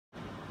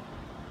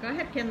Go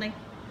ahead, Kinley.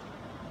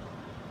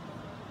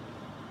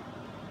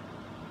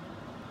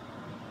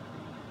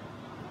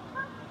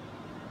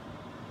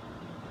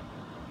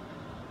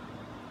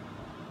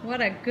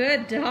 What a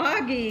good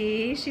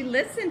doggy. She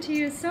listened to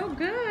you so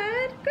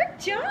good. Good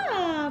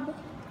job.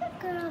 Good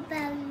girl,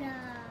 Bella.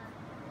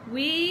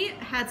 We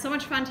had so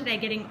much fun today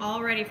getting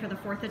all ready for the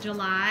 4th of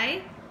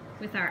July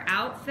with our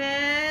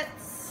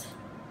outfits,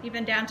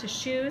 even down to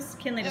shoes.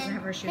 Kinley doesn't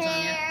have her shoes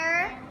on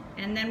yet.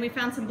 And then we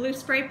found some blue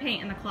spray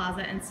paint in the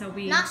closet, and so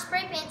we... Not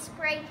spray paint,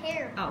 spray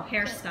hair. Oh,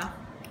 hair stuff.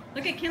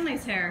 Look at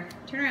Kinley's hair.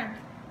 Turn around.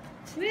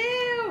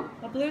 Woo!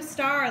 A blue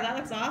star. That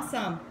looks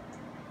awesome.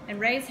 And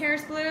Ray's hair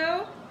is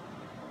blue.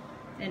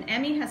 And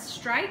Emmy has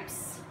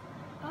stripes.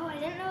 Oh, I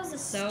didn't know it was a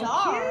So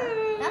star.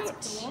 cute.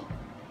 That's cool.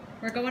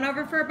 We're going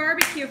over for a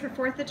barbecue for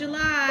 4th of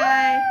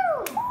July.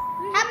 Woo!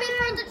 Happy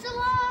 4th of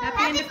July.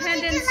 Happy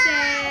Independence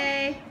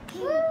Day.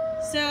 Woo!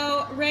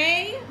 So,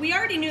 Ray, we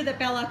already knew that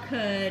Bella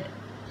could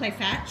play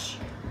fetch.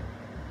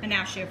 And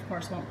now she, of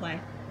course, won't play.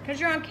 Because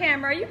you're on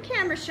camera. You're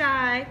camera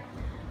shy.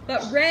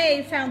 But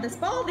Ray found this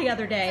ball the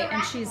other day,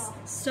 and she's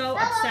so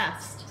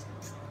obsessed.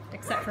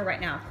 Except for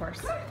right now, of course.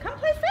 Come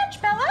play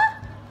fetch, Bella.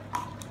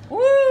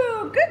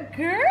 Ooh, good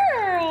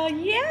girl.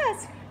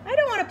 Yes. I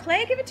don't want to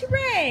play. Give it to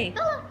Ray.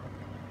 Bella,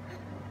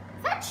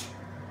 fetch.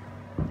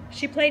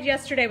 She played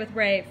yesterday with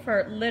Ray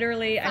for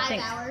literally, 5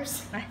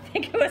 hours. I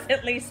think it was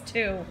at least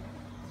 2.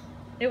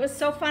 It was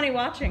so funny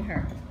watching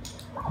her.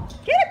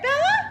 Get it,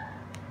 Bella.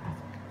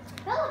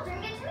 Bella,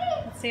 bring it to me.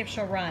 Let's see if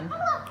she'll run.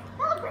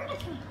 Bella, bring it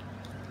to me.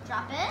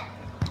 Drop it.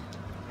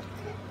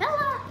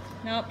 Bella.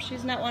 Nope,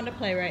 she's not one to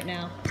play right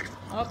now.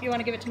 Oh, you want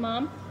to give it to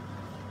Mom?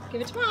 Give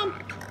it to Mom.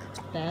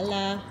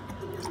 Bella,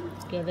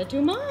 give it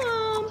to Mom.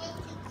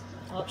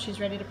 Oh, she's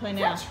ready to play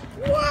now.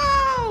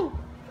 Whoa!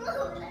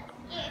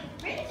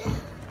 Bring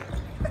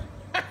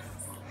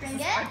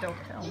it. Don't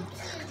film.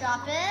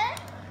 Drop it.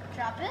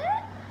 Drop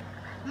it.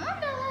 Come on,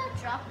 Bella.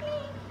 Drop me.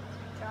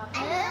 Drop it.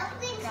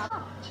 Drop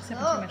it. She's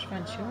having too much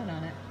fun chewing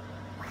on it.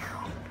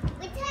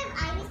 One time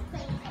I was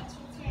playing fetch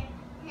with her,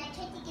 and I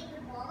tried to give her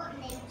the ball, and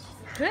then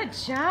she's Good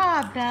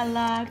job,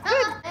 Bella. Good.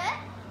 Drop it.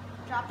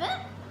 Drop it.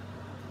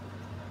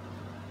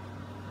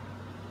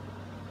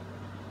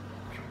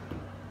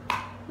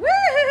 Woo!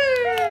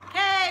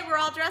 Hey, we're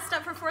all dressed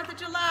up for 4th of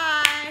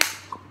July.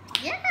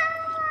 Yeah.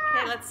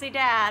 Okay, let's see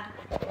Dad.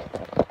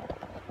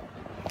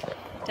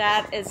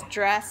 Dad is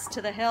dressed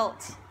to the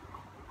hilt.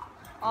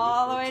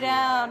 All the way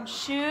down.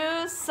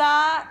 Shoes,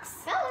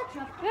 socks. Bella,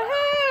 drop it.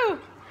 Woohoo!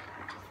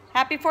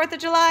 Happy 4th of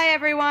July,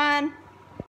 everyone.